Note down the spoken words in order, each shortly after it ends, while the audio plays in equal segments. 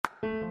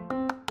Have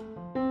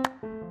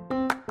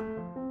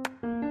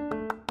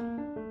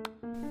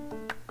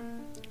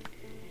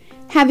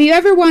you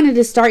ever wanted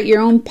to start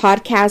your own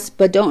podcast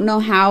but don't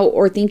know how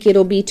or think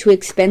it'll be too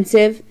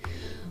expensive?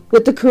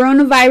 With the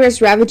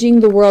coronavirus ravaging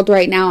the world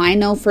right now, I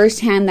know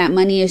firsthand that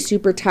money is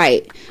super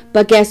tight.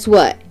 But guess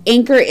what?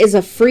 Anchor is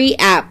a free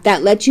app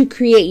that lets you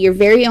create your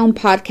very own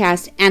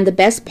podcast. And the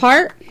best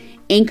part?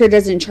 Anchor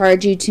doesn't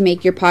charge you to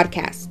make your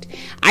podcast.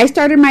 I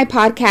started my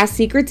podcast,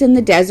 Secrets in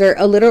the Desert,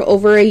 a little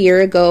over a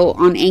year ago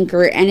on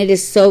Anchor, and it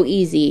is so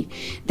easy.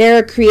 There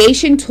are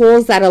creation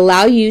tools that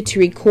allow you to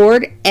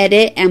record,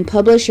 edit, and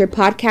publish your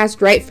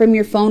podcast right from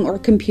your phone or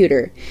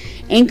computer.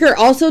 Anchor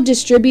also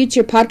distributes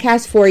your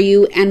podcast for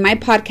you, and my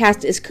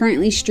podcast is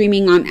currently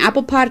streaming on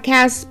Apple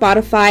Podcasts,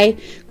 Spotify,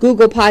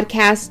 Google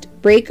Podcast,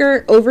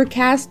 Breaker,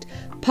 Overcast,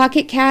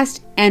 Pocket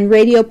Cast, and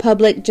Radio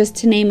Public, just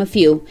to name a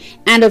few.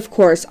 And of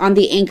course, on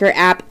the Anchor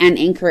app and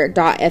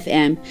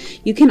Anchor.fm.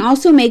 You can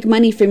also make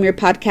money from your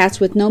podcast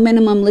with no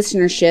minimum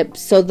listenership,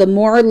 so the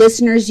more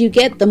listeners you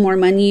get, the more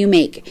money you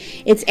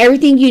make. It's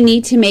everything you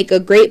need to make a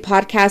great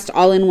podcast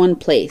all in one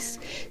place.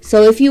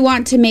 So if you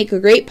want to make a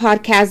great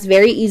podcast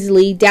very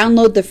easily,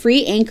 download the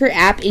free Anchor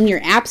app in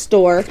your app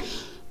store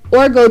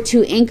or go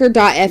to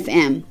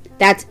Anchor.fm.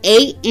 That's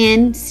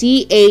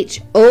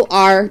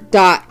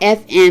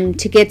ANCHOR.FM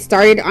to get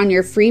started on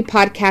your free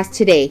podcast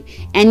today.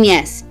 And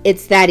yes,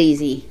 it's that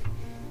easy.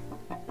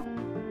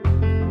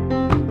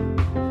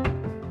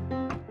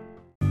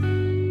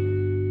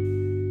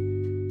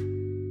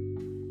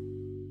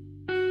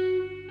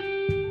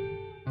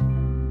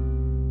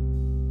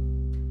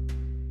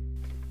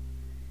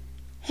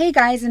 Hey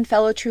guys and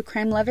fellow true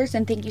crime lovers,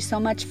 and thank you so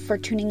much for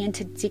tuning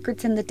into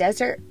Secrets in the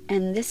Desert,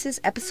 and this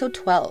is episode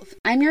 12.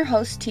 I'm your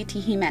host,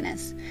 Titi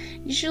Jimenez.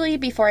 Usually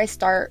before I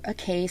start a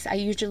case, I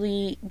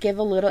usually give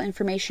a little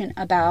information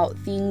about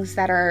things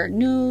that are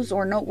news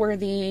or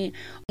noteworthy,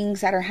 things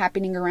that are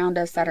happening around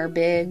us that are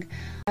big.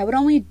 I would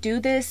only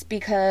do this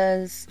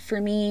because for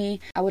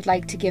me, I would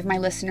like to give my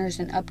listeners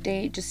an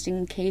update just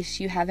in case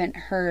you haven't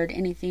heard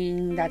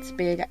anything that's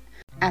big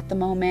at the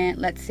moment,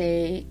 let's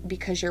say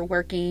because you're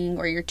working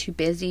or you're too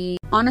busy.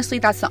 Honestly,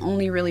 that's the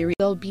only really reason.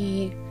 They'll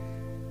be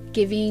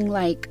giving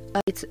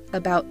it's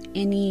about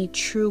any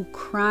true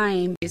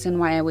crime. The reason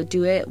why I would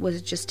do it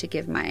was just to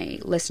give my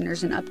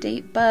listeners an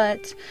update,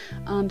 but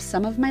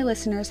some of my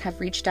listeners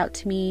have reached out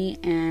to me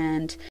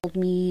and told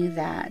me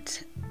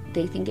that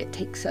they think it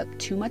takes up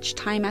too much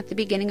time at the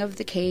beginning of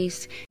the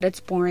case, that it's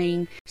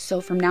boring. So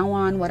from now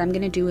on, what I'm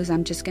going to do is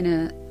I'm just going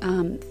to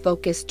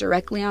focus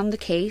directly on the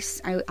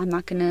case. I'm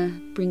not going to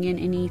bring in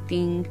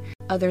anything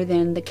other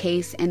than the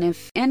case. And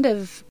if end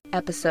of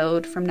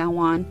episode from now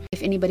on,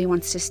 if anybody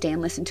wants to stay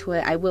and listen to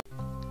it, I will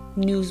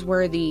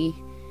newsworthy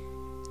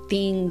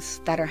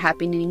things that are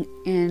happening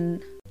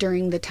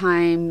during the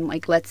time.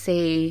 Like, let's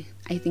say,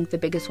 I think the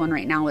biggest one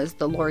right now is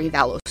the Lori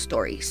Vallow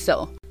story.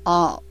 So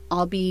I'll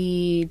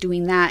be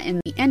doing that in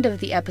the end of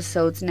the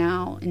episodes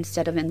now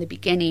instead of in the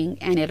beginning,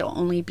 and it'll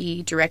only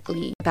be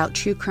directly about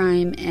true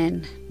crime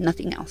and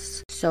nothing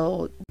else.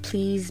 So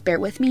please bear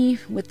with me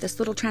with this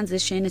little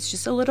transition. It's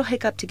just a little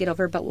hiccup to get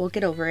over, but we'll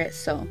get over it.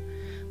 So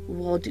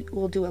we'll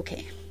do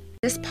okay.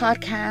 This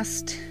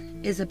podcast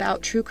is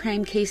about true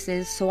crime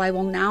cases, so I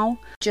will now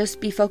just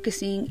be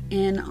focusing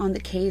in on the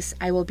case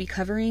I will be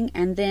covering,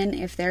 and then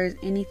if there's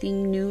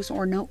anything news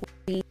or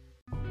noteworthy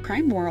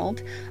crime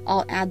world,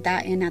 I'll add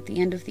that in at the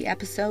end of the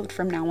episode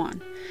from now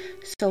on.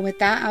 So with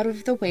that out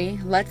of the way,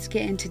 let's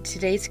get into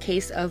today's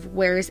case of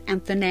Where is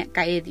Anthonette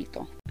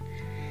Cayedito?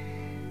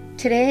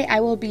 Today I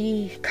will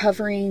be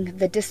covering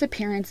the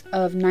disappearance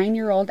of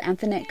 9-year-old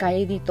Anthonette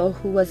Cayedito,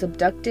 who was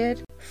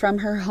abducted from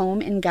her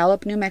home in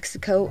Gallup, New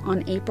Mexico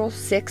on April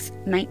 6,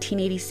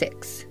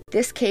 1986.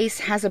 This case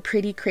has a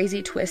pretty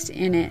crazy twist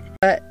in it,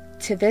 but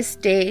to this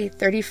day,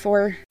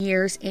 34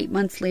 years, 8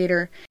 months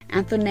later,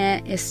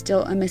 Anthonette is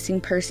still a missing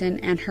person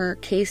and her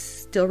case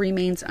still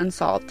remains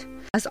unsolved.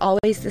 As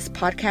always, this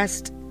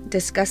podcast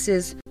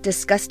discusses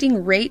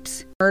disgusting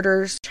rapes,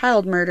 murders,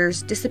 child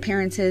murders,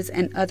 disappearances,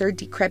 and other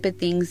decrepit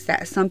things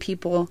that some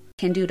people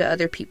can do to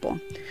other people.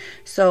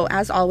 So,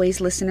 as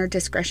always, listener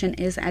discretion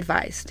is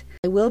advised.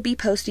 I will be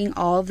posting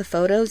all of the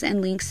photos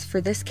and links for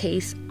this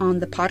case on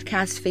the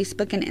podcast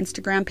Facebook and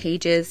Instagram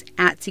pages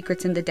at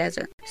Secrets in the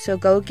Desert. So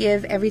go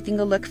give everything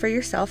a look for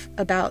yourself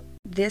about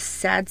this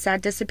sad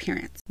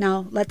disappearance.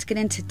 Now, let's get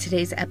into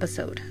today's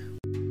episode.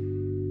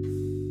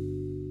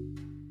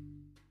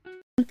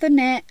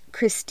 Anthonette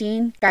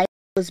Christine Cayedito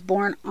was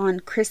born on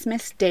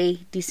Christmas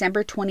Day,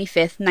 December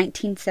 25th,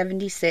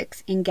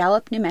 1976, in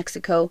Gallup, New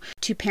Mexico,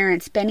 to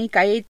parents Benny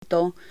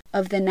Cayedito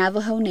of the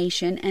Navajo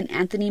Nation and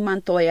Anthony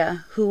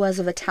Montoya, who was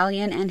of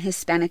Italian and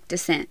Hispanic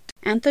descent.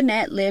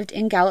 Anthonette lived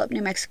in Gallup,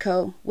 New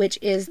Mexico, which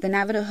is the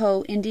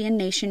Navajo Indian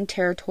Nation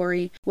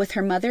territory, with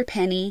her mother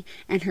Penny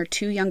and her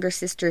 2 younger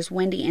sisters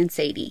Wendy and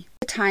Sadie.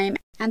 At the time,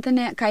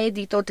 Anthonette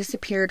Cayedito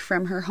disappeared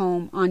from her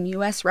home on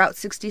U.S. Route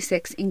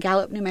 66 in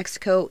Gallup, New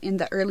Mexico in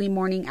the early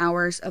morning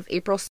hours of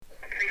April. Police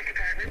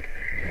Department.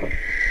 Hello.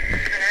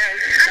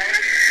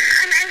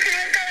 I'm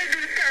Anthonette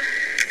Cayedito.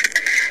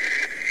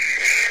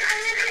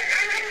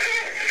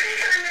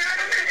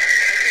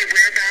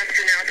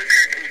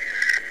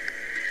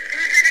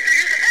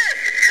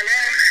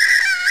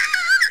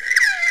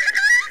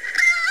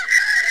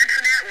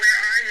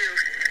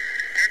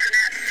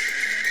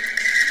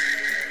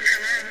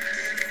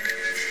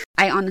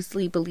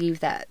 honestly believe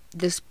that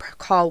this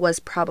call was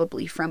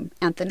probably from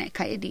Anthonette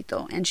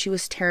Cayedito, and she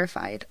was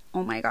terrified.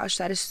 Oh my gosh,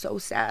 that is so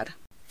sad.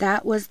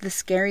 That was the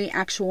scary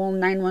actual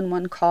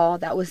 911 call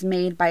that was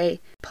made by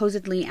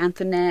supposedly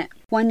Anthonette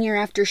 1 year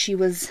after she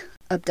was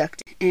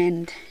abducted,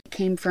 and it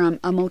came from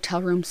a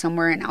motel room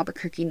somewhere in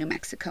Albuquerque, New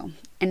Mexico.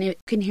 And you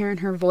can hear in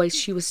her voice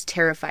she was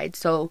terrified.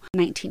 So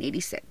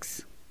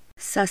 1986.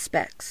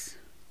 Suspects.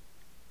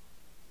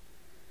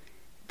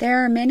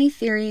 There are many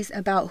theories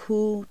about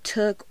who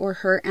took or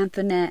hurt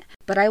Anthonette,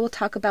 but I will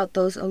talk about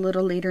those a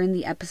little later in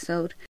the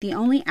episode. The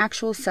only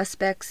actual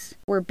suspects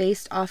were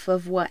based off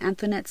of what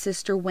Anthonette's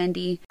sister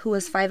Wendy, who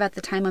was 5 at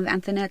the time of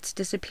Anthonette's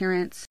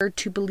disappearance, heard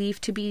to believe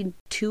to be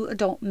 2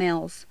 adult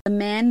males. The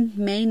men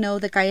may know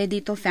the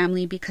Cayedito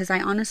family because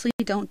I honestly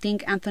don't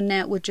think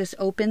Anthonette would just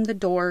open the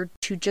door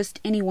to just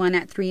anyone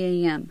at 3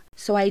 a.m.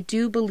 So I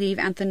do believe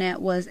Anthonette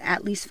was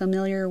at least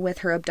familiar with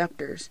her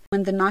abductors.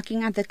 When the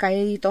knocking at the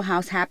Cayedito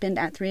house happened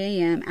at 3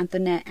 a.m.,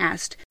 Anthonette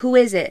asked, "Who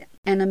is it?"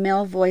 And a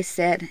male voice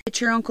said,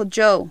 "It's your Uncle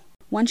Joe."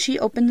 Once she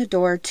opened the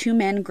door, 2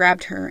 men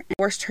grabbed her and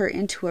forced her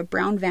into a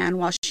brown van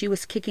while she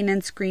was kicking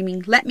and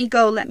screaming, "Let me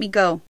go, let me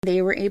go."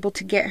 They were able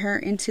to get her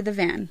into the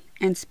van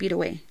and speed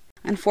away.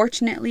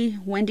 Unfortunately,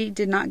 Wendy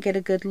did not get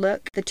a good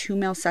look at the 2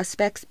 male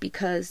suspects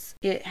because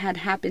it had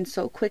happened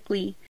so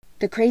quickly.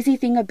 The crazy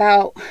thing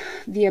about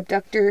the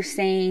abductor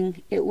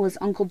saying it was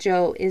Uncle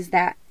Joe is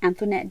that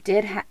Anthonette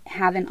did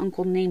have an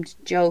uncle named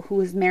Joe who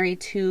was married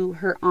to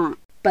her aunt.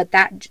 But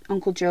that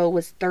Uncle Joe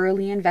was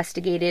thoroughly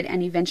investigated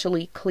and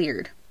eventually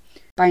cleared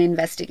by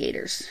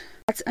investigators.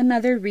 That's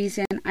another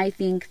reason I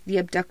think the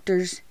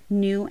abductors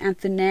knew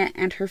Anthonette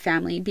and her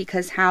family,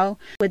 because how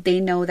would they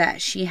know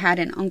that she had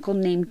an uncle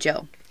named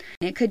Joe?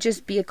 It could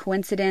just be a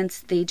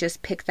coincidence. They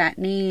just picked that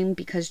name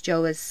because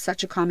Joe is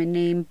such a common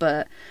name,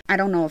 but I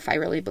don't know if I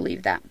really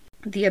believe that.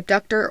 The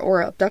abductor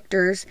or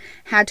abductors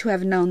had to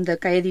have known the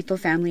Cayedito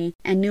family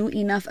and knew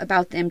enough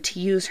about them to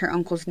use her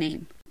uncle's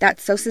name.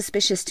 That's so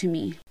suspicious to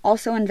me.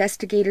 Also,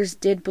 investigators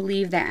did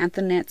believe that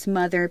Anthonette's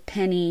mother,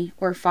 Penny,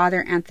 or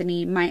father,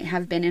 Anthony, might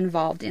have been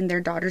involved in their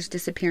daughter's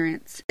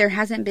disappearance. There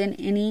hasn't been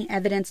any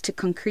evidence to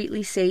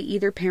concretely say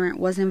either parent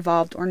was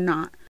involved or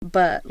not.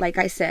 But, like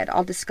I said,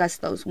 I'll discuss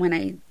those when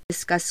I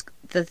discuss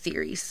the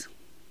theories.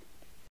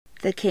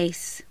 The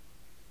case.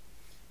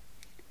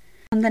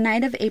 On the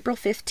night of April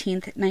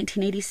 15th,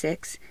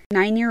 1986,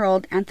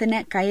 9-year-old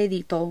Anthonette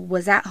Cayedito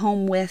was at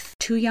home with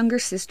 2 younger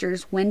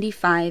sisters, Wendy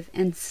 5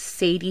 and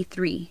Sadie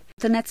 3.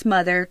 Anthonette's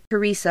mother,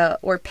 Teresa,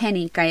 or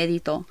Penny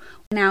Cayedito,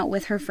 went out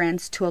with her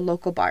friends to a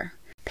local bar.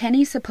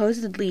 Penny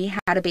supposedly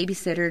had a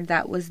babysitter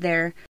that was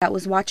there that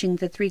was watching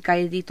the 3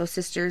 Cayedito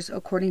sisters,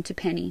 according to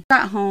Penny. She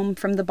got home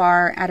from the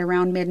bar at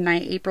around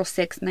midnight, April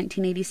 6,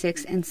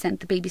 1986, and sent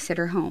the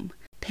babysitter home.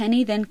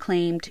 Penny then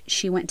claimed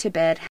she went to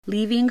bed,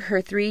 leaving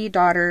her 3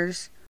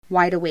 daughters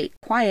wide awake,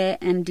 quiet,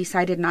 and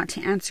decided not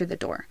to answer the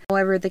door.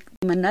 However, there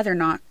came another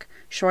knock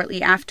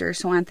shortly after,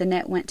 so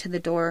Anthonette went to the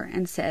door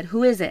and said,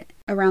 "Who is it?"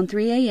 Around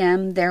 3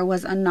 a.m., there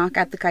was a knock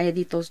at the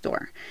Cayedito's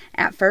door.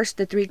 At first,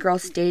 the 3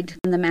 girls stayed,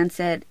 and the man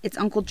said, "It's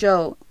Uncle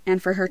Joe,"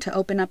 and for her to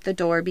open up the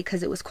door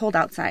because it was cold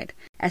outside.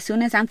 As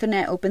soon as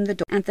Anthonette opened the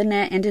door,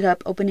 Anthonette ended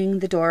up opening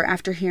the door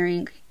after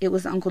hearing it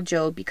was Uncle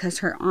Joe because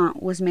her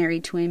aunt was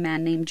married to a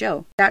man named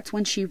Joe. That's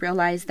when she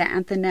realized that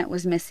Anthonette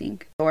was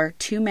missing.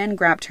 2 men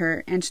grabbed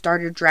her and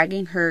started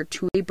dragging her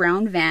to a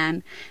brown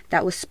van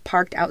that was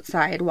parked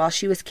outside while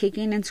she was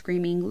kicking and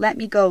screaming, "Let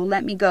me go,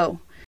 let me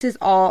go." This is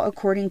all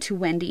according to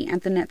Wendy,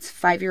 Anthonette's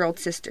 5-year-old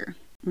sister.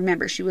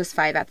 Remember, she was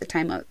 5 at the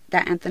time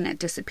that Anthonette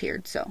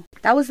disappeared, so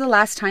that was the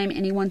last time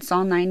anyone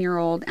saw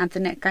 9-year-old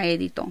Anthonette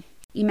Cayedito.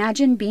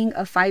 Imagine being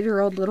a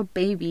 5-year-old little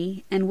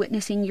baby and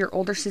witnessing your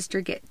older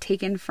sister get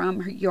taken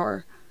from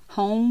your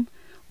home,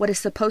 what is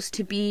supposed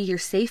to be your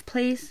safe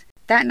place.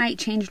 That night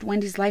changed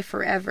Wendy's life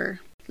forever.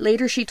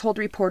 Later, she told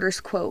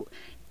reporters, quote,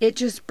 "It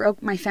just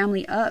broke my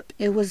family up.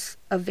 It was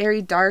a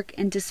very dark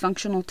and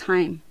dysfunctional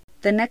time."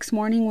 The next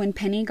morning, when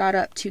Penny got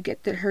up to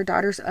get her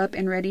daughters up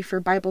and ready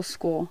for Bible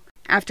school,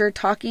 after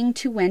talking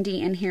to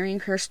Wendy and hearing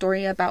her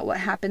story about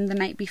what happened the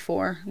night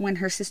before when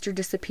her sister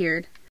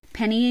disappeared,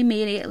 Penny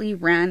immediately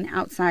ran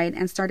outside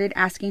and started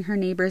asking her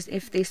neighbors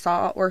if they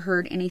saw or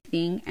heard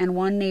anything, and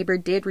one neighbor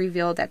did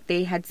reveal that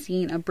they had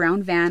seen a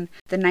brown van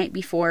the night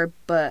before,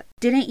 but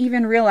didn't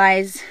even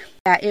realize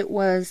that it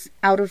was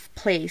out of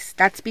place.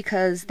 That's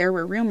because there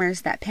were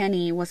rumors that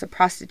Penny was a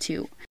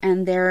prostitute,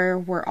 and there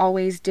were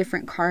always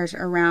different cars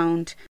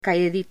around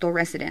Cayedito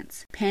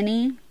residence.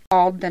 Penny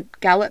called the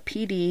Gallup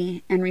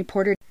PD and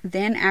reported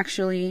then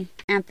actually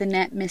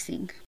Anthonette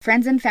missing.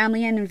 Friends and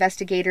family and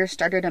investigators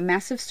started a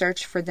massive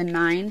search for the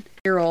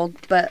 9-year-old,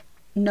 but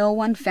no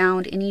one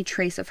found any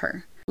trace of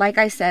her. Like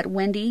I said,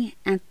 Wendy,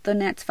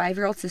 Anthonette's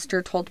 5-year-old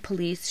sister, told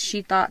police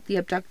she thought the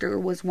abductor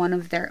was one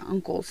of their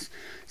uncles.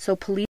 So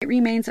it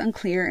remains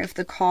unclear if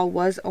the call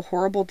was a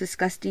horrible,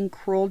 disgusting,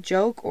 cruel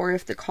joke or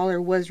if the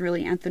caller was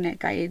really Anthonette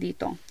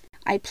Cayedito.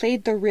 I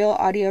played the real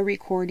audio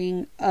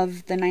recording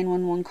of the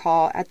 911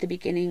 call at the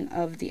beginning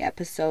of the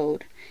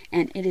episode,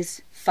 and it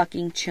is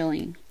fucking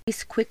chilling.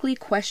 Police quickly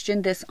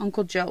questioned this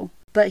Uncle Joe.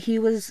 but he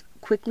was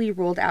quickly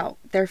ruled out.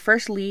 Their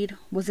first lead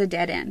was a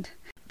dead end.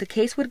 The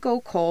case would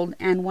go cold,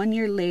 and 1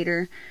 year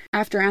later,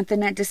 after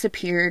Anthonette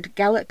disappeared,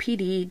 Gallup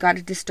PD got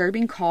a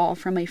disturbing call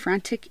from a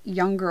frantic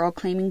young girl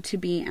claiming to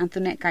be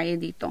Anthonette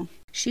Cayedito.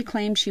 She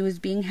claimed she was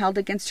being held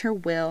against her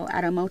will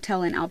at a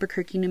motel in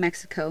Albuquerque, New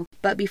Mexico,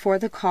 but before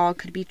the call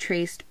could be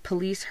traced,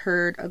 police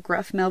heard a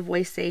gruff male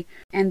voice say,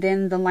 and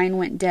then the line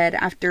went dead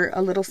after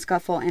a little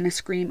scuffle and a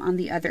scream on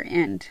the other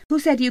end. "Who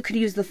said you could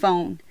use the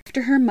phone?"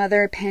 After her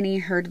mother, Penny,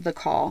 heard the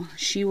call,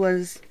 she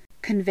was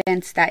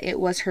convinced that it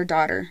was her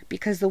daughter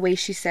because the way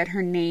she said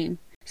her name,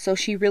 so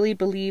she really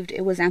believed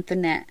it was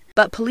Anthonette,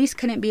 but police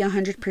couldn't be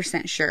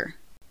 100% sure.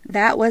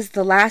 That was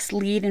the last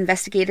lead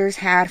investigators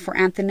had for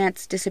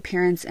Anthonette's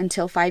disappearance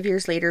until 5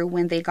 years later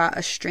when they got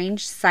a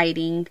strange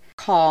sighting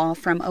call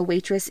from a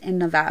waitress in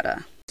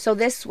Nevada. So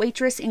this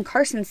waitress in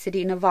Carson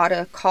City,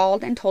 Nevada,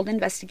 called and told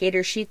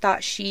investigators she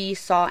thought she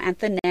saw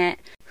Anthonette,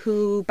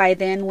 who by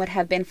then would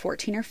have been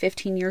 14 or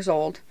 15 years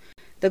old.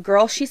 The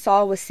girl she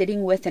saw was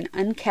sitting with an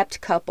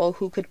unkept couple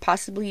who could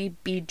possibly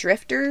be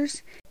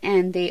drifters,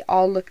 and they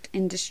all looked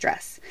in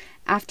distress.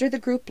 After the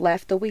group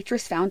left, the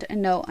waitress found a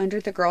note under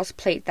the girl's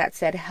plate that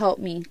said, "Help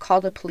me,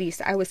 call the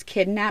police. I was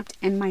kidnapped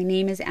and my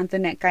name is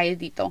Anthonette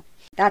Cayedito."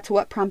 That's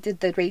what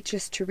prompted the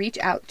waitress to reach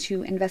out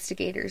to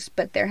investigators,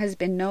 but there has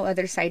been no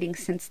other sightings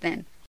since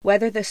then.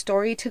 Whether the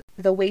story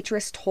the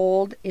waitress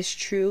told is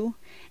true,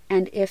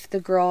 and if the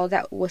girl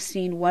that was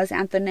seen was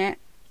Anthonette,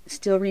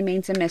 still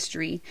remains a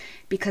mystery,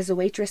 because the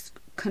waitress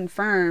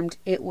confirmed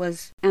it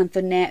was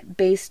Anthonette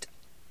based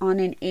on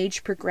an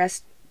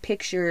age-progressed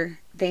picture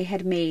they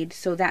had made,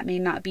 so that may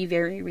not be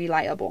very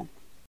reliable.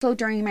 So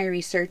during my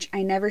research,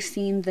 I never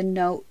seen the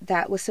note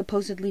that was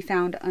supposedly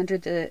found under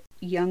the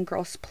young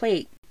girl's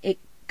plate. It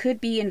could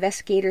be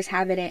investigators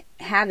have it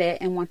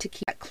and want to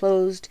keep it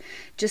closed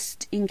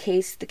just in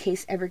case the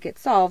case ever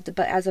gets solved,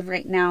 but as of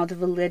right now, the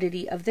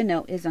validity of the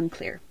note is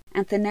unclear.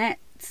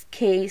 Anthonette's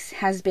case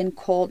has been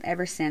cold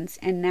ever since,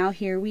 and now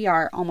here we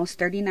are almost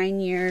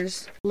 39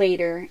 years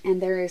later, and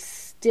there is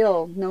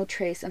still no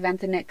trace of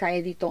Anthonette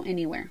Cayedito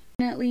anywhere.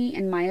 Definitely,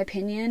 in my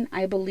opinion,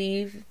 I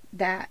believe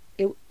that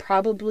it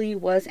probably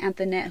was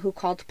Anthonette who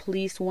called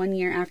police 1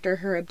 year after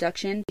her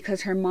abduction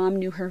because her mom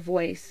knew her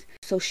voice,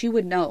 so she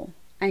would know.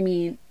 I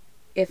mean,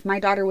 if my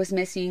daughter was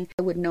missing,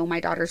 I would know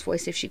my daughter's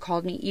voice if she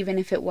called me, even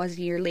if it was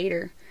a year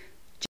later.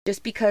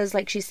 Just because,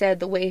 like she said,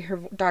 the way her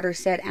daughter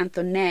said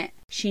Anthonette,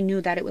 she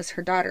knew that it was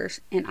her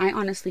daughter's. And I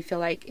honestly feel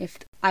like if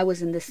I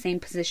was in the same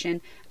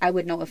position, I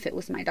would know if it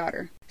was my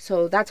daughter.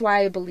 So that's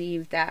why I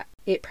believe that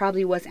it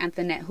probably was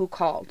Anthonette who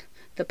called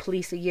the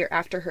police a year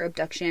after her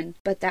abduction,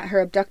 but that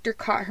her abductor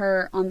caught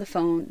her on the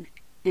phone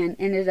and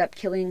ended up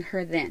killing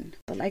her then.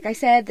 But like I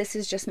said, this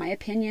is just my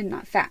opinion,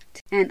 not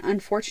fact. And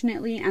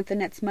unfortunately,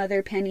 Anthonette's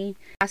mother, Penny,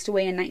 passed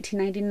away in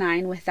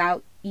 1999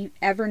 without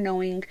ever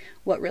knowing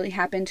what really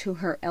happened to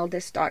her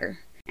eldest daughter.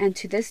 And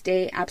to this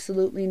day,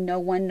 absolutely no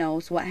one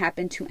knows what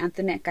happened to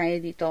Anthonette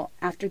Cayedito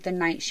after the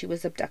night she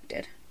was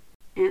abducted,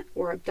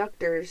 or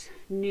abductors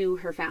knew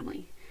her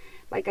family.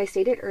 Like I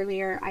stated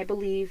earlier, I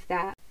believe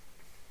that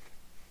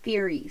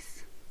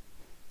theories.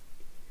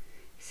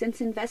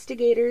 Since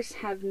investigators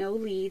have no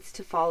leads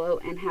to follow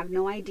and have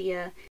no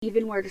idea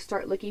even where to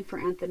start looking for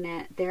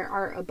Anthonette, there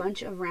are a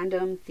bunch of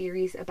random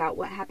theories about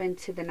what happened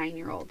to the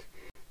 9-year-old.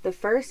 The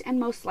first and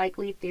most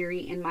likely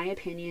theory, in my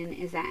opinion,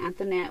 is that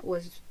Anthonette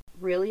was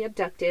really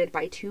abducted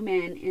by two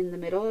men in the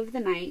middle of the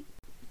night.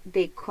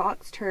 They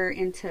coaxed her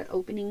into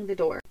opening the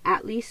door.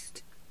 At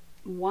least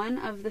one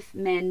of the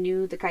men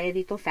knew the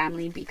Cayedito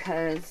family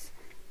because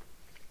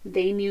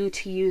they knew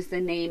to use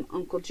the name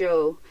Uncle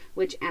Joe,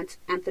 which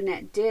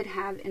Anthonette did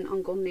have an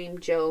uncle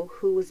named Joe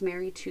who was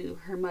married to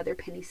her mother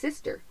Penny's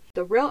sister.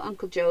 The real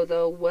Uncle Joe,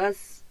 though,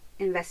 was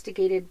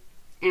investigated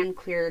and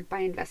cleared by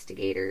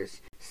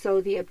investigators. So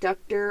the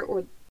abductor,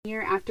 or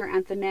year after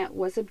Anthonette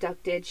was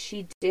abducted,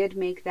 she did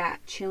make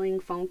that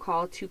chilling phone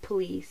call to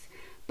police,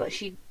 but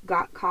she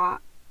got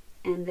caught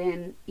and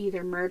then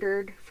either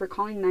murdered for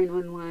calling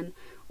 911,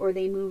 or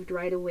they moved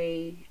right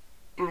away,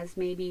 as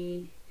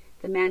maybe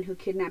the man who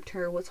kidnapped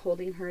her was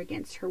holding her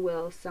against her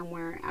will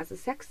somewhere as a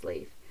sex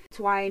slave. That's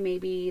why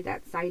maybe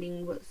that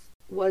sighting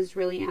was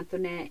really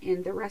Anthonette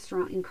in the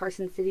restaurant in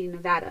Carson City,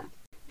 Nevada,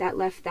 that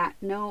left that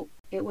note.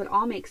 It would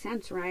all make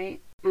sense, right?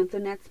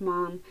 Anthonette's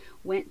mom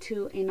went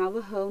to a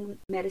Navajo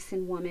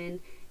medicine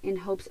woman in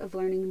hopes of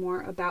learning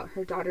more about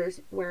her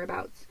daughter's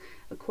whereabouts.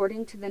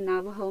 According to the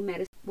Navajo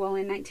medicine,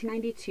 in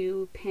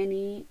 1992,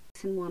 Penny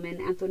woman,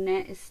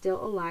 Anthonette is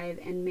still alive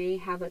and may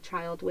have a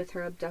child with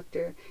her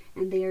abductor,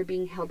 and they are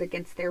being held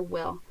against their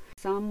will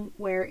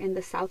somewhere in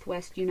the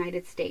southwest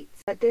United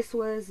States. But this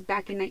was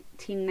back in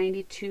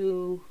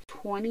 1992,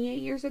 28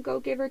 years ago,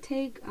 give or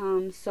take.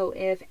 So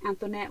if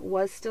Anthonette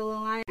was still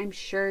alive, I'm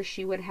sure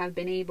she would have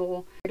been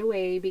able right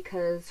away,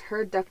 because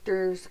her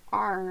abductors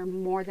are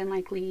more than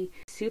likely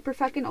super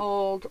fucking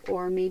old,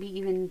 or maybe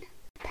even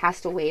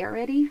passed away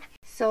already.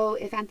 So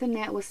if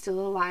Anthonette was still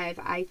alive,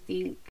 I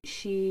think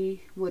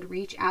she would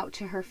reach out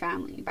to her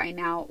family by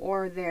now,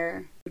 or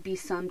there would be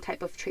some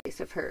type of trace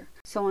of her.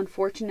 So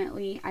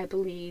unfortunately, I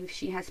believe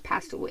she has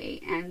passed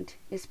away and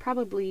is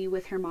probably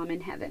with her mom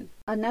in heaven.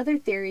 Another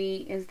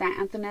theory is that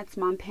Anthonette's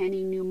mom,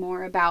 Penny, knew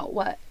more about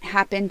what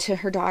happened to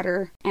her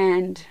daughter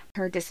and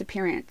her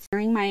disappearance.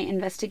 During my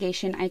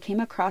investigation, I came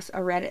across a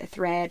Reddit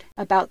thread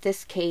about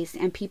this case,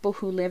 and people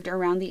who lived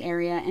around the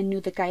area and knew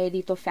the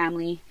Cayedito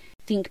family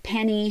think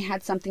Penny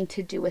had something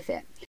to do with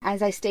it.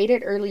 As I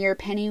stated earlier,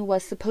 Penny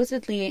was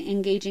supposedly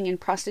engaging in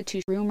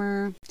prostitution.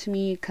 Rumor to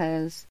me,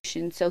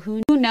 so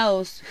who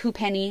knows who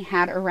Penny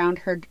had around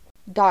her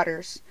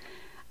daughters.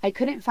 I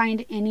couldn't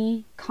find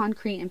any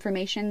concrete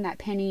information that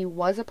Penny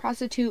was a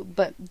prostitute,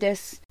 but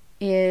this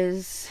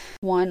is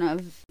one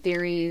of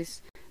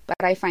theories.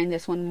 But I find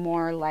this one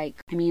more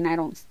like, I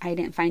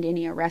didn't find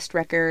any arrest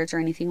records or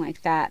anything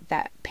like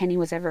that Penny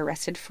was ever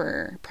arrested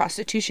for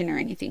prostitution or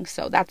anything.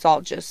 So that's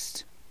all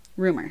just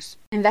rumors.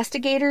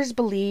 Investigators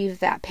believe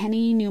that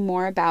Penny knew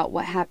more about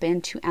what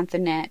happened to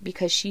Anthonette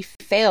because she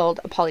failed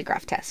a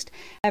polygraph test.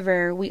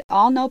 However, we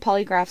all know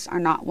polygraphs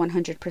are not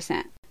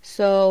 100%.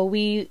 So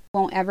we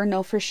won't ever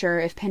know for sure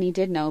if Penny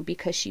did know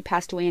because she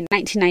passed away in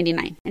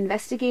 1999.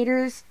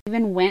 Investigators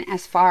even went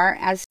as far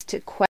as to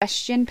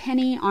question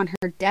Penny on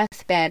her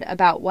deathbed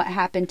about what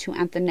happened to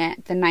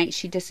Anthonette the night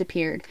she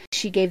disappeared.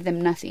 She gave them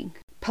nothing.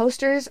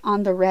 Posters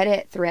on the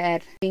Reddit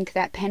thread think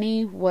that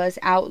Penny was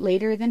out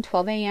later than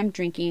 12 a.m.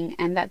 drinking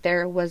and that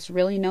there was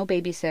really no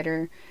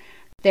babysitter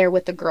there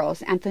with the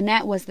girls.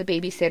 Anthonette was the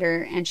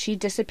babysitter and she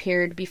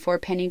disappeared before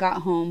Penny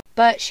got home,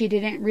 but she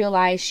didn't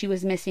realize she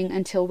was missing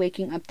until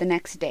waking up the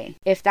next day.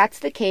 If that's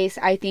the case,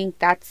 I think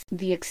that's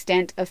the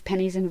extent of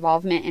Penny's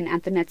involvement in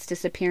Anthonette's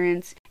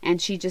disappearance, and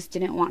she just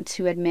didn't want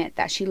to admit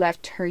that she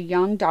left her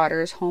young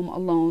daughters home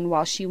alone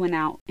while she went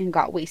out and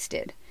got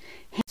wasted.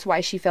 Hence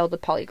why she failed the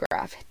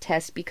polygraph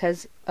test,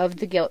 because of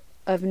the guilt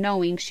of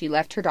knowing she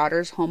left her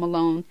daughters home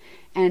alone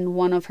and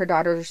one of her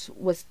daughters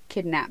was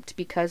kidnapped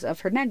because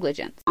of her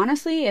negligence.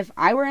 Honestly, if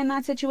I were in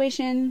that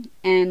situation,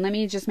 and let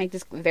me just make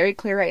this very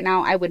clear right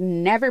now, I would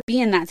never be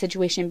in that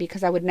situation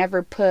because I would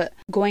never put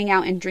going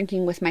out and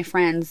drinking with my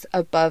friends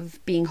above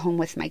being home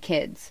with my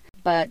kids.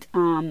 But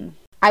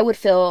I would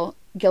feel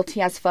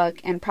guilty as fuck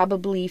and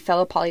probably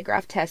fail a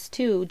polygraph test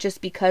too,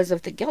 just because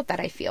of the guilt that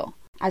I feel.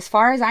 As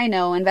far as I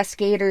know,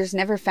 investigators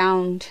never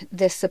found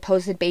this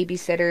supposed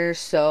babysitter,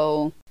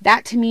 so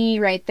that to me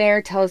right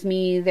there tells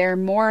me there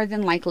more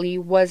than likely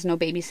was no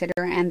babysitter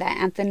and that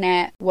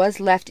Anthonette was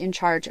left in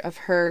charge of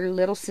her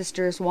little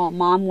sisters while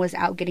mom was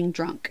out getting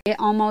drunk. It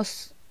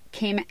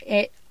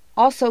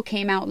also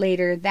came out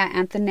later that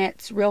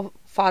Anthonette's real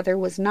father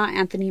was not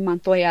Anthony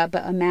Montoya,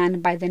 but a man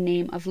by the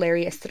name of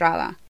Larry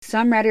Estrada.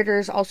 Some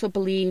Redditors also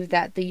believe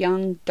that the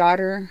young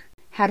daughter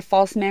had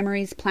false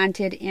memories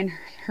planted in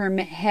her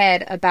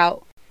head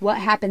about what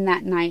happened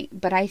that night,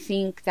 but I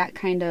think that's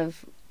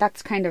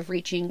kind of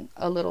reaching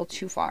a little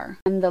too far.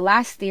 And the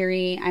last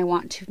theory I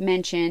want to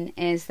mention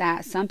is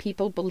that some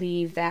people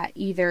believe that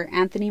either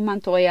Anthony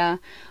Montoya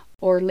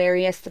or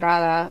Larry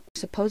Estrada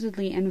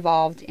supposedly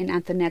involved in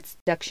Anthonette's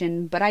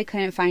abduction, but I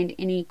couldn't find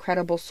any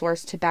credible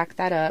source to back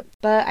that up.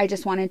 But I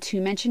just wanted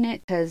to mention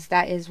it because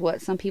that is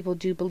what some people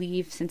do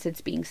believe since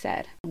it's being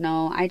said.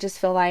 No, I just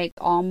feel like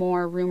all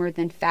more rumor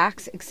than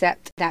facts,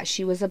 except that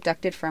she was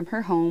abducted from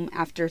her home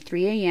after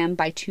 3 a.m.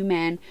 by two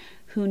men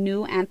who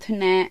knew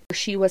Anthonette, or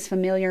she was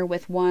familiar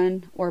with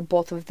one or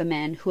both of the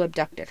men who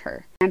abducted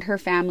her and her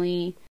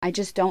family. I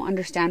just don't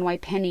understand why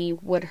Penny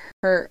would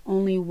hurt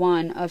only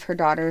one of her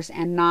daughters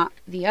and not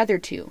the other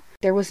two.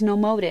 There was no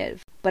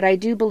motive, but I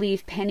do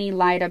believe Penny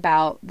lied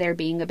about there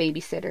being a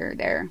babysitter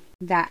there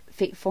that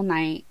fateful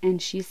night,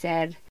 and she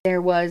said there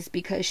was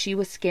because she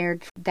was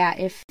scared that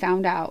if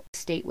found out, the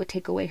state would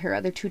take away her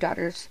other two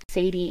daughters,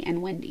 Sadie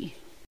and Wendy.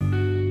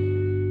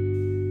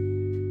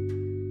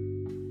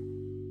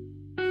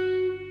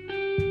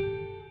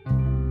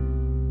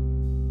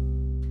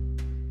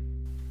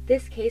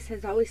 This case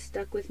has always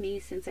stuck with me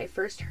since I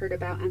first heard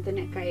about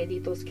Anthonette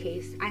Cayedito's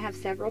case. I have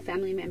several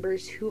family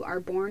members who are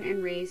born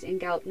and raised in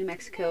Gallup, New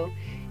Mexico,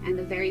 and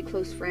a very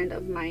close friend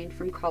of mine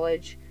from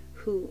college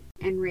who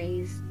and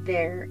raised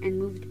there and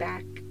moved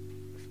back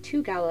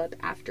to Gallup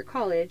after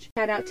college.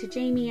 Shout out to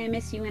Jamie, I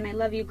miss you and I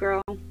love you,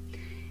 girl.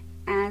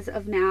 As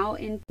of now,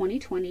 in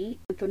 2020,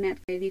 Anthonette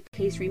Cayedito's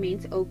case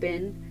remains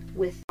open,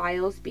 with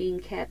files being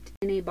kept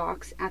in a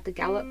box at the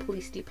Gallup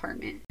Police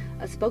Department.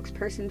 A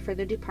spokesperson for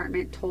the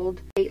department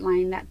told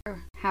Dateline that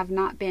there have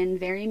not been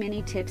very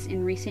many tips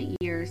in recent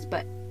years,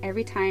 but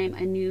every time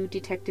a new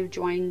detective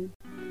joins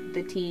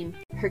the team,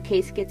 her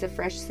case gets a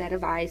fresh set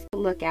of eyes to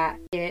look at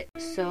it,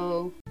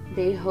 so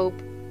they hope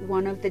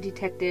one of the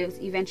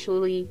detectives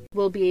eventually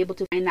will be able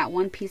to find that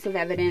one piece of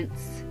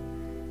evidence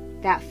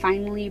that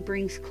finally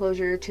brings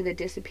closure to the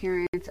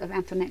disappearance of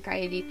Anthonette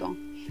Cayedito.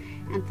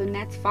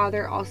 Anthonette's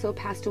father also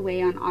passed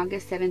away on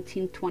August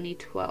 17,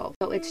 2012.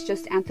 So it's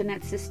just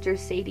Anthonette's sisters,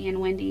 Sadie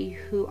and Wendy,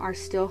 who are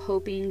still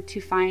hoping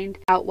to find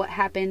out what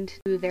happened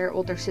to their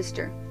older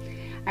sister.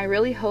 I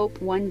really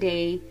hope one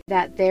day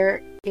that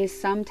there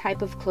is some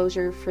type of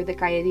closure for the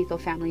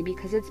Cayedito family,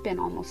 because it's been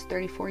almost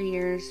 34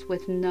 years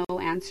with no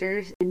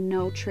answers and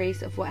no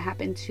trace of what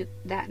happened to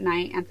that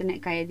night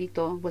Anthonette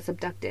Cayedito was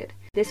abducted.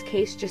 This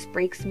case just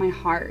breaks my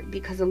heart,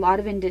 because a lot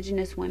of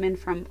Indigenous women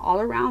from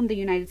all around the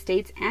United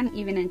States and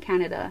even in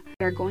Canada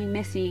are going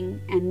missing,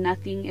 and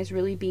nothing is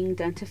really being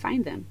done to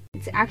find them.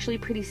 It's actually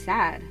pretty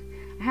sad.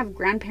 I have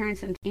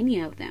grandparents and any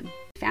of them,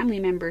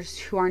 family members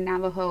who are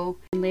Navajo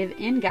and live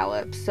in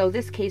Gallup, so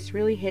this case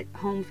really hit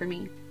home for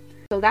me.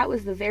 So that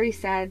was the very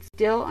sad,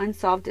 still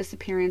unsolved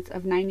disappearance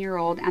of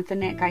 9-year-old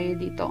Anthonette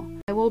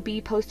Cayedito. I will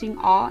be posting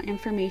all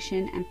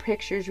information and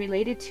pictures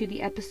related to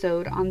the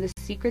episode on the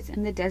Secrets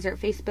in the Desert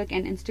Facebook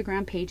and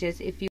Instagram pages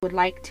if you would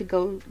like to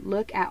go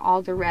look at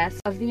all the rest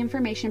of the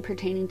information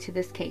pertaining to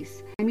this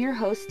case. I'm your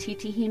host,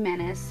 Titi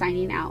Jimenez,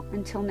 signing out.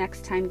 Until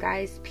next time,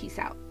 guys, peace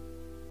out.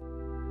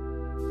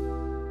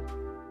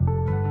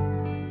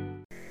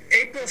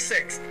 April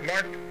 6th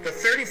marked the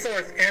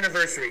 34th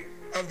anniversary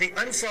of the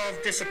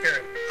unsolved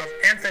disappearance of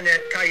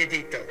Anthonette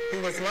Cayedito, who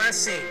was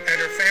last seen at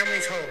her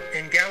family's home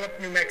in Gallup,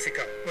 New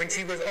Mexico, when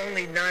she was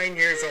only 9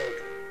 years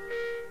old.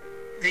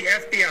 The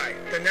FBI,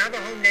 the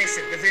Navajo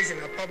Nation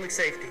Division of Public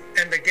Safety,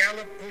 and the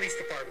Gallup Police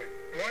Department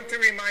want to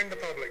remind the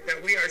public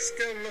that we are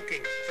still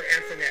looking for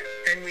Anthonette,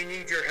 and we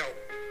need your help.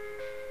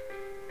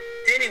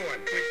 Anyone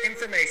with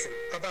information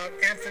about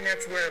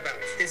Anthonette's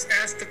whereabouts is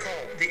asked to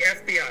call the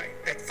FBI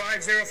at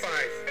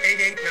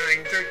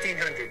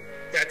 505-889-1300.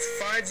 That's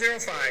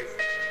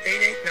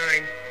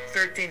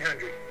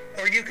 505-889-1300.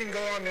 Or you can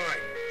go online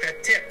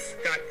at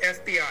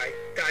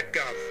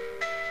tips.fbi.gov.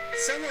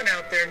 Someone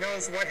out there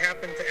knows what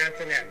happened to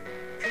Anthonette.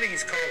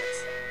 Please call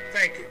us.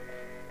 Thank you.